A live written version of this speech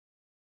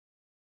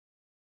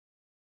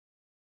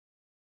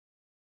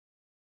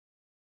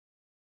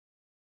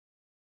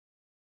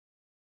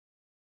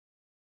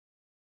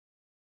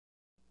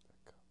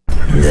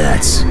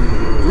That's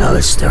how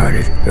it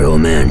started. Her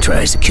old man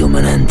tries to kill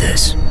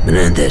Menendez.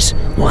 Menendez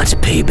wants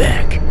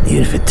payback,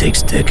 even if it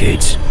takes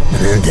decades.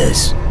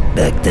 Menendez,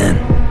 back then,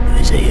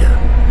 was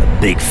a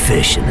big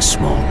fish in a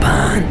small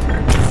pond.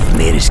 He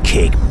made his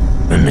cake,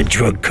 running a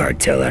drug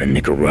cartel out of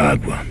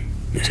Nicaragua.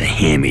 It was a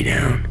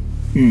hand-me-down.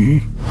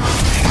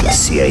 The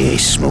CIA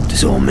smoked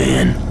his old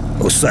man.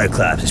 Old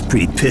Cyclops is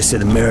pretty pissed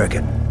at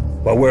America.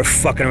 While we're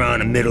fucking around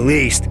the Middle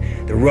East,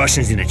 the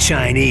Russians and the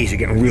Chinese are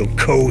getting real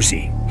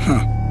cozy.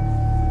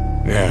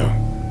 Now,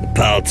 the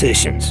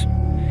politicians,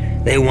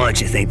 they want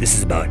you to think this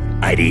is about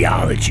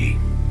ideology.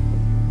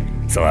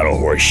 It's a lot of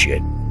horse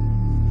shit.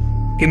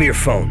 Give me your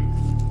phone.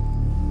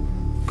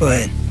 Go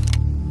ahead.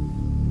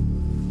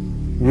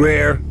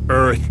 Rare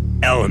earth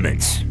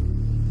elements.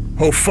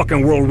 Whole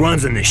fucking world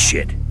runs on this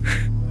shit.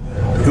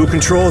 Who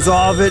controls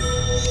all of it?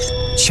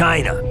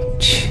 China.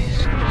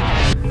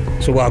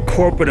 So while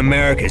corporate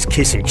America is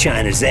kissing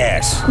China's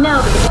ass...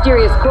 Now the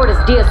mysterious Cordis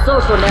Die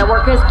social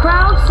network has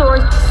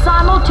crowdsourced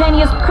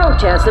simultaneous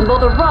protests in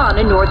both Iran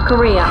and North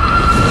Korea.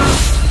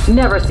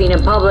 Never seen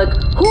in public,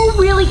 who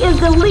really is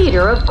the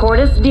leader of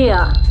Cordis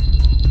Die?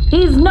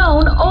 He's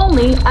known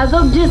only as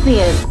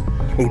Odysseus.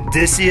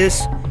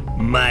 Odysseus?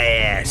 My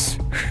ass.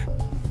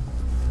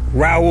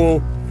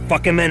 Raul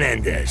fucking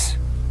Menendez.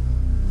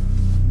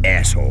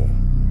 Asshole.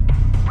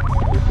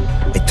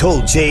 I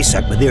told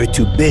JSOC, but they were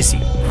too busy.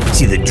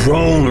 See, the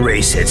drone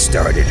race had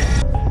started.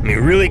 I mean,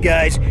 really,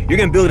 guys? You're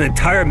gonna build an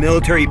entire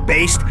military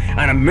based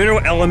on a mineral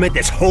element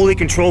that's wholly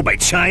controlled by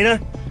China?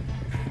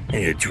 I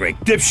need a drink.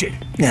 Dipshit.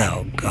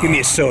 No, God. Give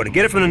me a soda.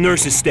 Get it from the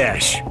nurse's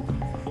stash.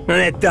 None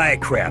of that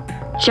diet crap.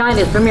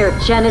 China's Premier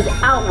Chen is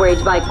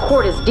outraged by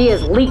Cordis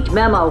Die's leaked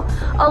memo,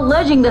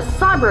 alleging the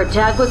cyber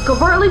attack was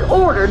covertly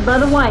ordered by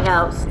the White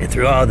House. And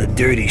through all the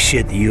dirty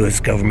shit the US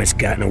government's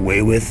gotten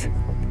away with,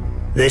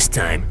 this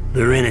time,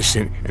 they're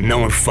innocent and no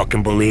one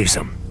fucking believes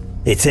them.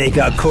 They take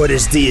out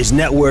Cordis Die's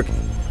network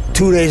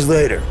 2 days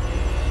later.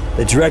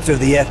 The director of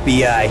the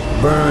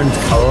FBI burned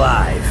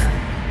alive.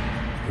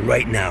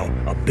 Right now,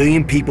 1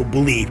 billion people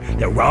believe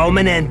that Raul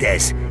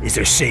Menendez is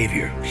their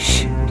savior.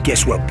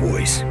 Guess what,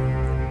 boys?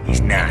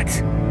 He's not.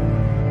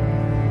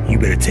 You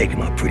better take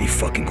him out pretty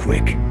fucking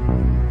quick.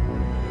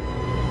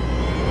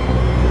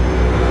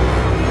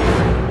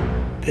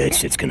 That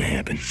shit's gonna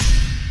happen.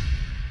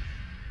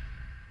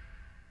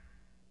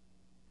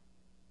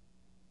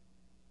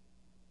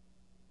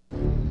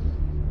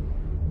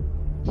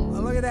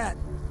 Well, look at that.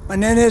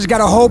 Menendez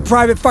got a whole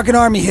private fucking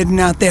army hidden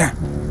out there.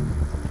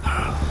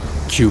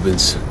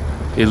 Cubans.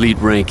 Elite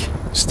rank.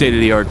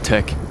 State-of-the-art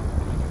tech.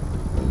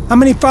 How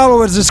many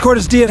followers does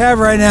Cordis Die have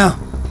right now?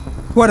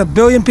 What, 1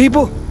 billion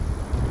people?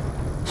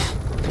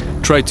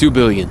 Try 2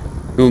 billion.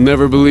 You'll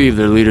never believe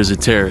their leader's a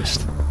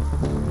terrorist.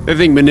 They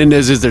think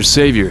Menendez is their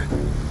savior.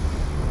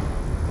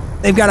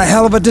 They've got a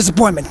hell of a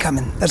disappointment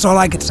coming. That's all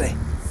I could say.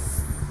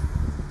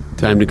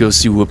 Time to go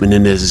see what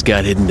Menendez has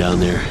got hidden down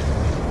there.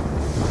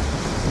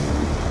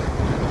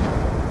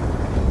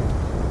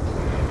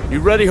 You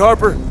ready,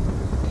 Harper?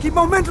 Keep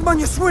momentum on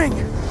your swing.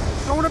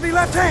 Don't want to be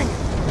left hanging.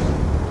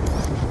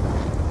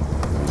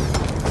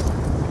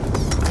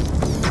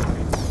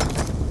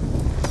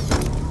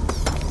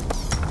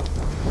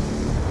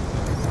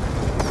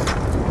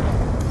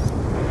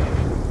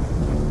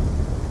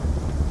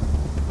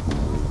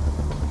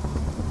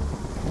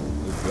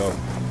 Let's go.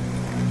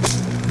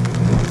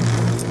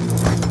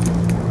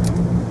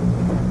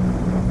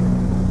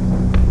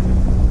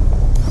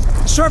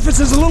 The surface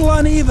is a little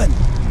uneven.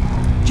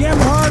 Jam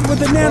hard with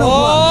the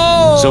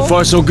nanoblock. So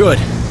far, so good.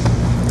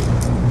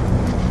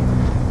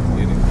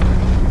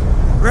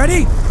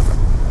 Ready?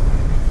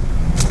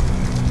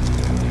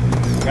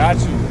 Got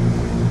you.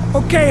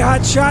 Okay,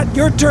 hotshot,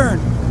 your turn.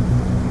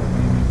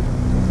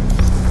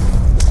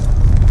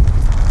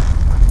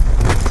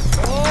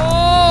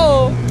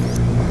 Oh!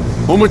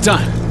 One more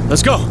time.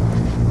 Let's go.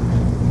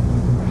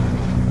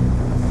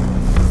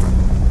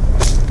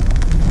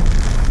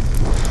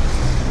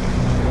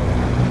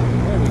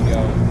 There we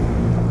go.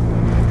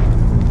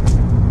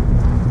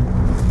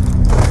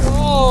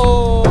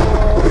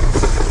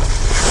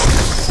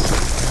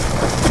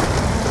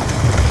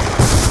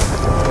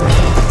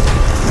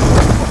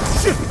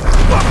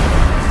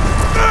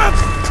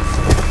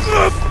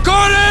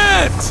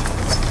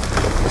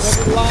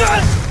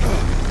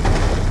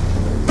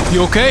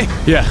 You okay?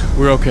 Yeah,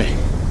 we're okay.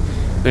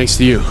 Thanks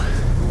to you.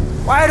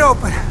 Wide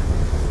open.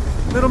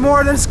 Little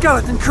more than a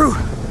skeleton crew.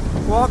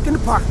 Walk in the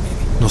park,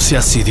 maybe. No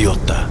seas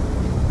idiota.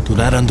 Do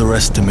not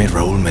underestimate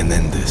Raul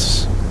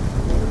Menendez.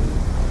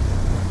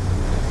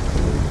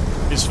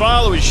 His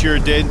followers sure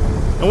did.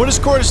 And what does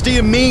Cordis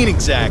Die mean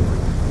exactly?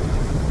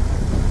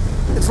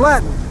 It's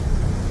Latin.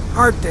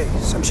 Hard day,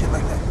 some shit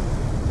like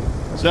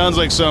that. Sounds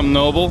like something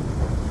noble.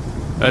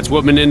 That's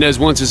what Menendez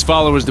wants his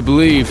followers to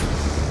believe.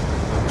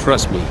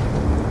 Trust me,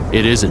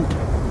 it isn't.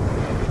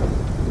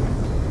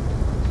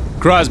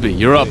 Crosby,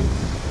 you're up.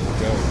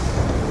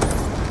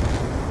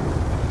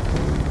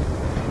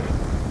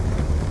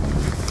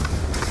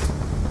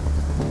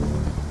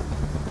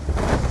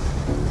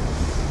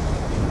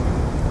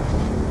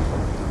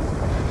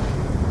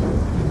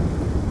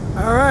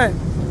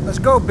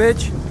 go,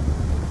 bitch.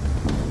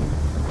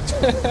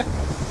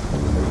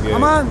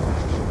 Come on.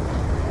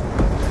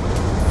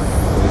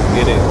 Let's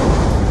get it.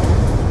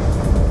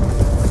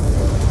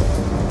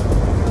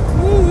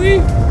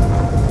 Woo-wee.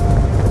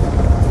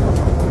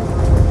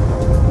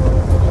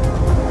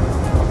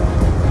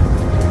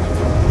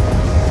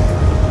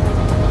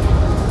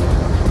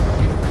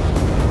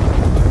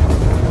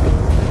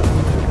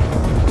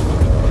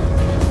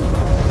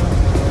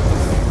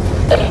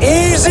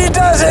 Easy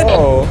does it.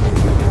 Oh.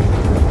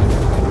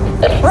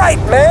 Right,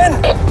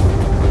 man.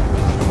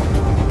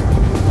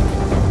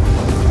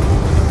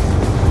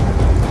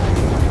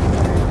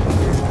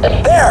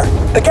 There,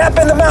 the gap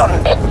in the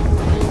mountain.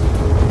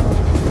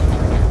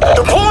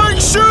 Deploying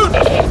shoot!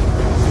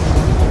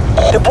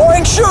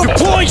 Deploying shoot.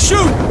 Deploying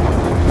shoot!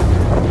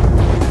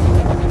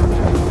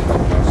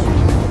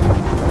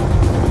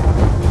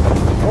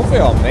 Hopefully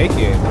I'll make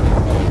it.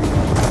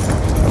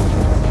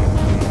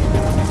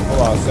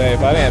 Hold on, say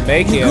if I didn't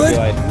make it, I'd be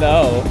like,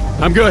 no.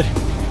 I'm good.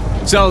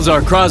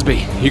 Salazar,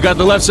 Crosby, you got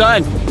the left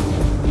side?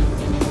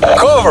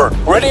 Cover,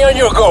 ready on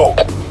your go.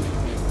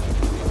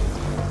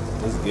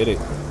 Let's get it.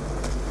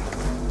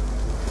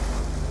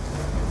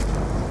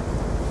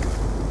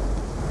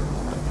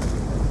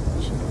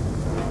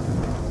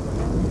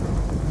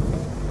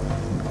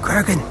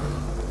 Kraken,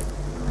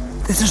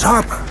 this is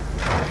Harper.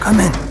 Come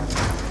in.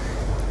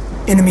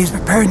 Enemies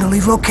preparing to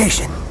leave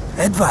location.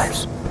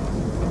 Advise.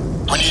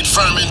 We need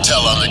firm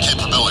intel on their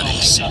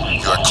capabilities. You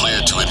are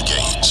clear to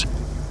engage.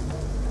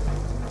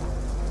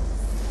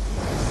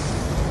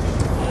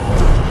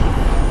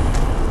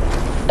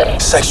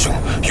 Section,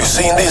 you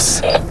seen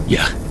this?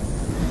 Yeah.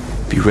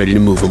 Be ready to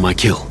move on my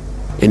kill.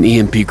 An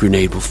EMP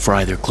grenade will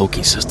fry their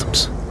cloaking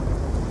systems.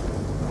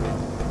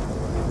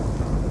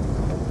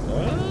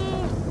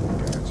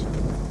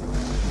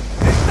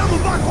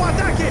 Estamos bajo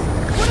ataque.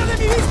 ¡Fuera de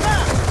mi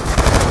vista!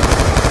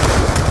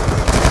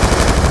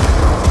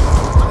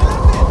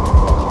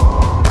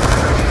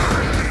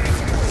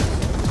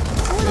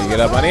 Get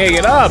up, I need to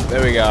get up.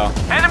 There we go.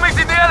 Enemies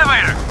in the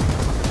elevator.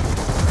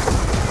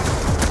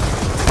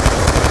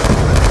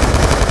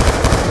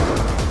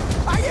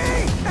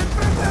 ¡Allí!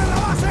 ¡Enfrente de la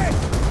base!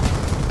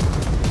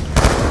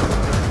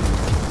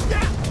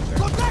 ¡Ya!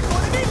 ¡Contacto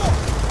enemigo!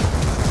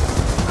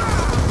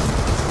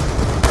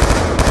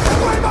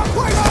 ¡Devuelvan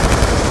fuego!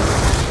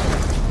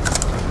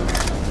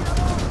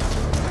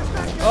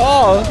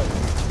 Oh!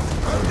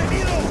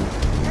 ¡Contenido!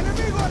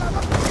 ¡Enemigo a la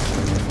base!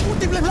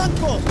 ¡Múltiples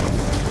blancos!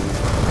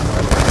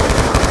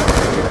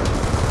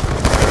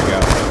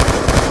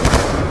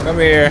 Come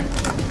here.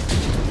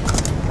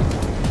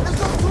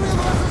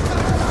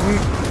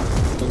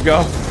 Let's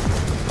go.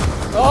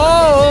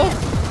 Oh!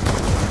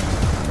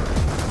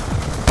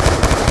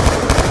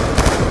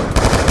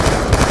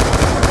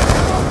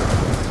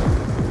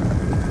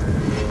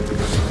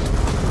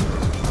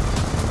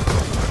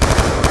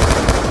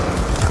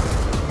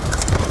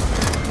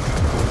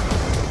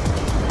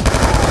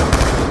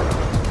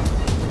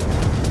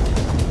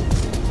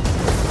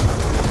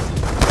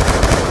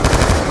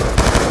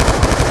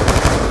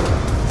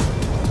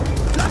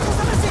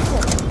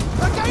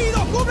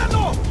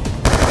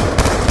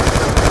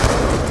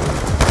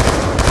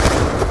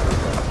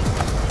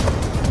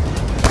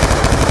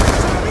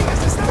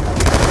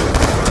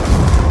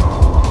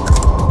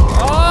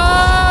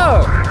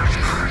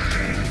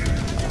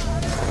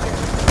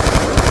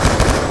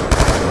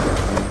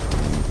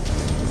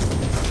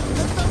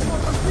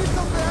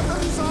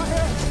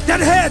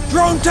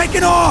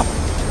 Taking off!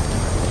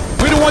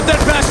 We don't want that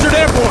bastard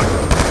airborne!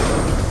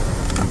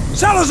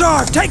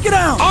 Salazar, take it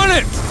out! On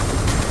it!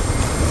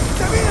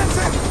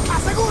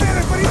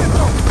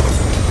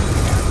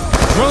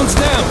 Drones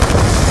down!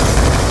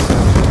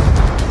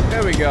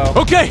 There we go.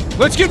 Okay,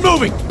 let's get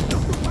moving!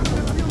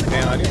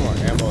 Man, I need more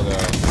ammo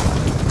though.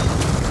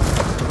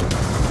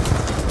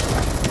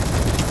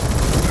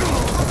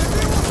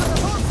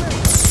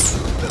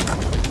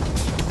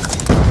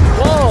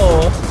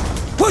 Whoa!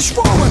 Push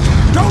forward!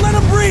 Don't let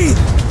him breathe!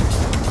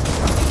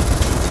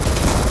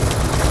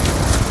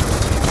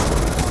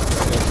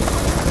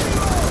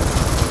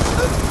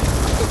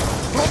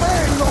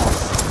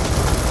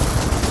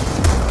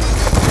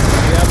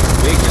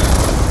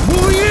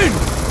 Moving in!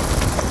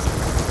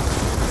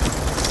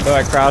 So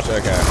I crouch?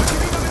 Okay.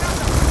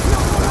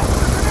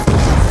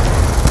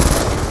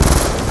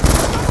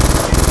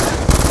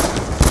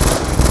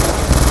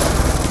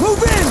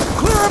 Move in!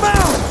 Clear him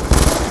out!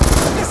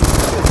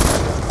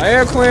 I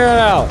am clearing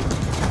out.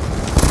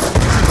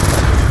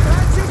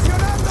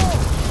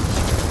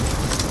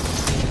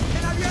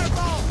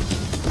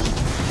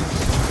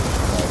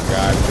 Oh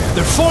god.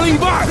 They're falling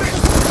back!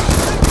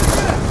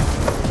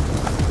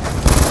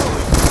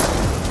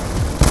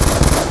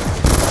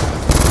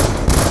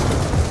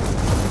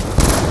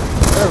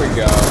 There we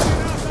go.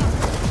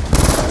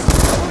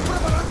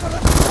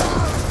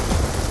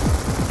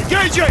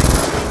 Engaging!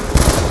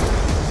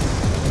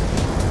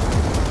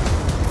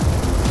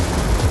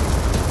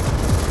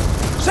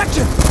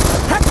 Section!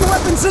 Hack the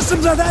weapon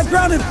systems of that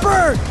grounded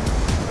bird!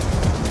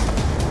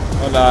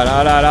 Hold on,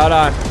 hold on, hold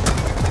on.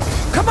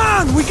 Come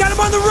on, we got him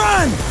on the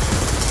run!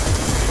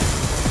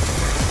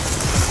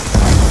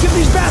 Give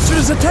these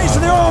bastards a taste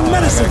of their own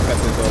medicine!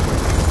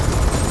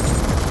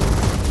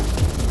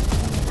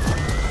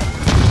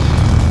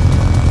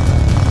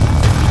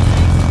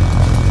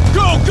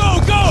 Go, go,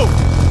 go!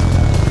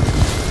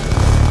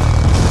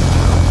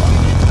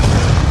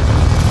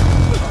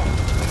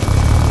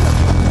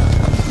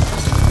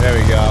 There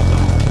we go.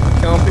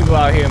 Killing people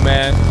out here,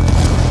 man.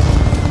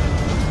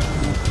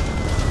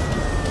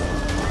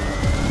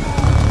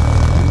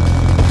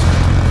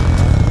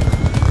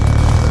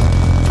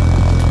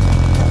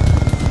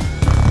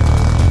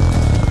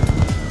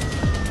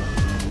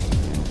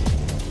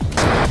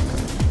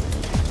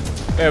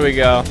 There we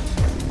go.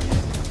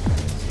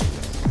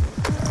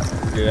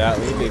 Look at that.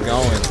 Let's get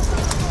going.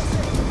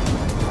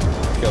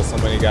 Kill so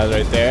many guys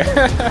right there.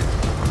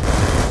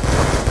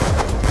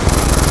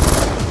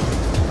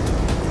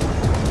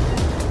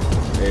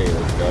 Hey,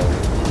 let's go.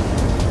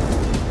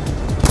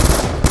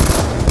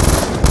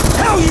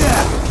 Hell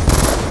yeah!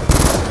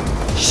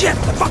 Shit,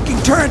 the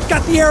fucking turret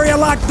got the area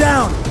locked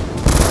down!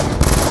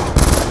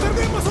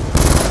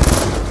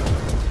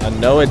 I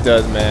know it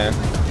does, man.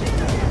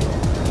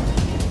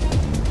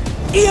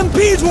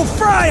 EMPs will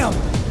fry them!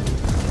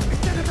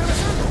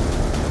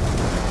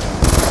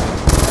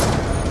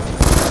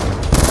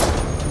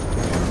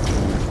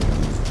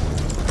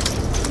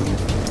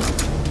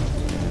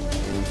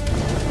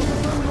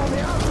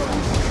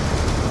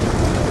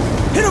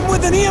 Hit him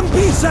with an EMP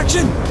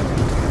section!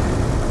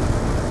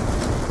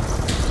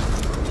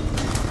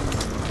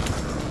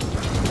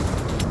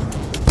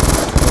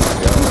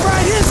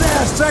 Fried his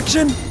ass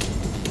section!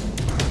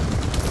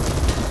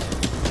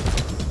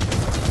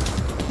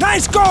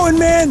 Nice going,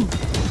 man!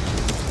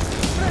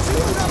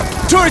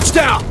 Turret's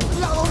down!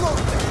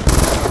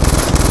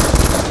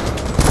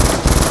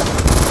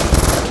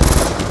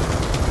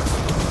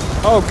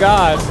 Oh,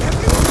 God.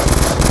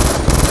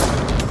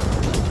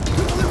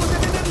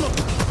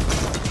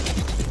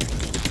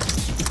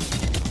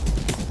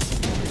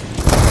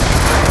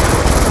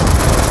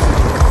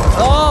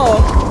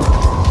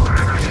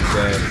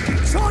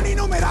 Son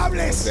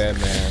innumerables! Dead,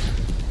 man.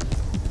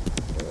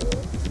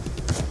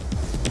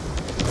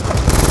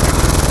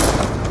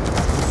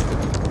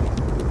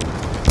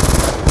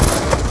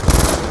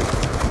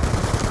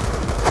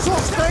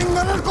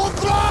 ¡Sostengan el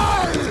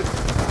control!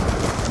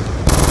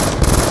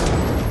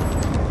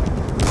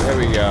 There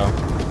we go.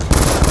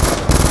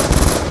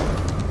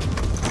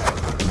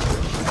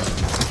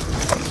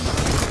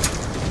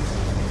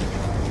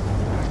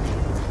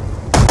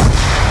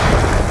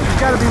 There's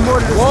gotta be more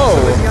to this Whoa.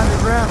 facility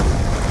underground.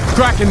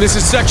 Kraken, this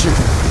is Section.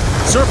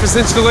 Surface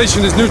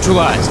installation is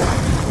neutralized.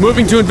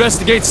 Moving to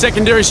investigate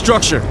secondary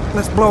structure.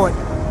 Let's blow it.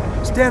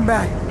 Stand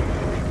back.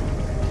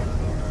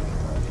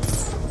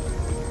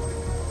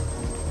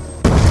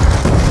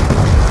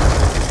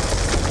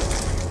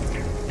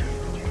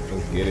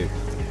 Let's get it.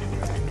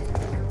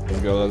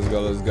 Let's go, let's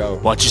go, let's go.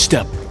 Watch your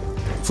step.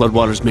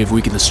 Floodwaters may have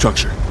weakened the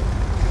structure.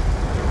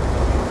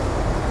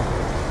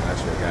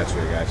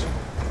 Gotcha.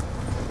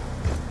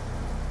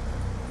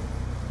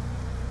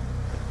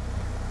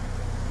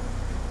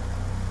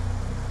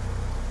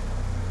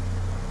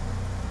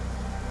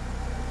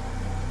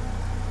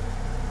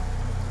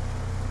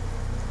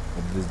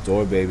 Open this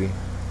door, baby.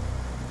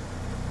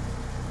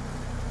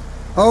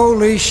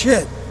 Holy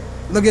shit.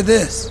 Look at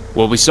this.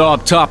 What we saw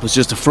up top was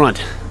just a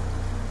front.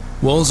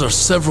 Walls are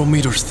several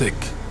meters thick.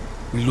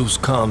 We lose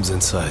comms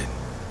inside.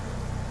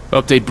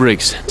 Update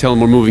Briggs. Tell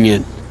him we're moving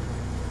in.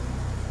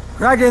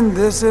 Kraken,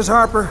 this is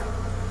Harper.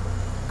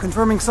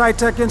 Confirming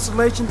SciTech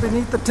installation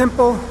beneath the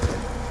temple.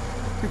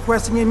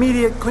 Requesting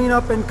immediate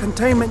cleanup and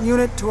containment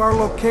unit to our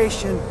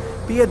location.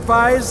 Be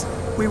advised,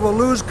 we will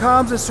lose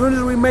comms as soon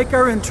as we make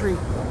our entry.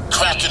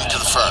 Kraken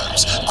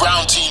confirms.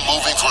 Ground team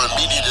moving for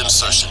immediate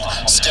insertion.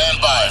 Stand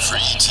by for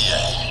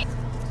ETA.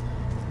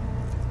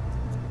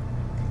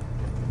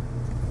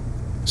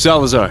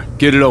 Salazar,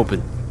 get it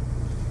open.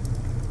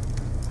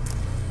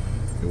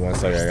 Give me 1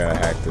 second, I gotta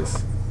hack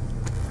this.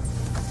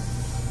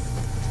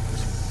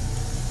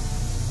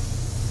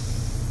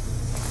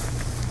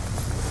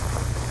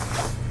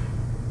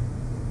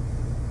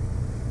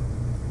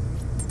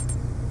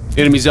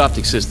 Enemy's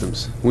optic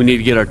systems. We need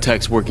to get our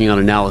techs working on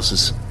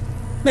analysis.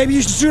 Maybe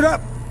you should shoot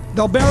up.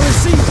 They'll barely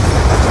see you.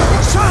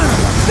 Son of a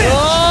bitch!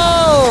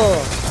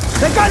 Oh!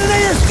 They got an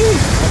ASD!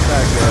 That's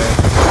not good.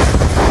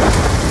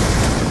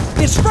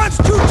 Its front's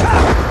too